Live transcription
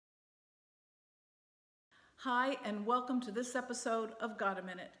Hi, and welcome to this episode of Got a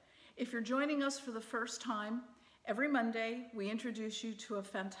Minute. If you're joining us for the first time, every Monday we introduce you to a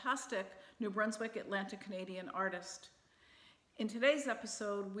fantastic New Brunswick Atlantic Canadian artist. In today's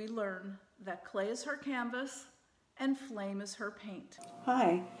episode, we learn that clay is her canvas and flame is her paint.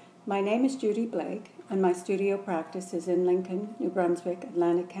 Hi, my name is Judy Blake, and my studio practice is in Lincoln, New Brunswick,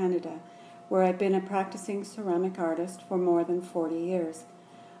 Atlantic Canada, where I've been a practicing ceramic artist for more than 40 years.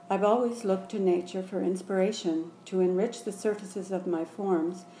 I've always looked to nature for inspiration to enrich the surfaces of my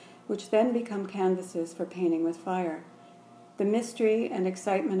forms, which then become canvases for painting with fire. The mystery and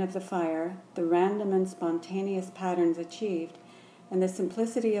excitement of the fire, the random and spontaneous patterns achieved, and the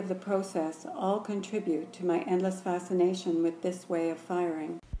simplicity of the process all contribute to my endless fascination with this way of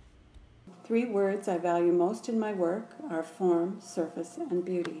firing. 3 words I value most in my work are form, surface, and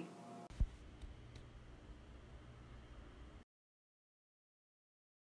beauty.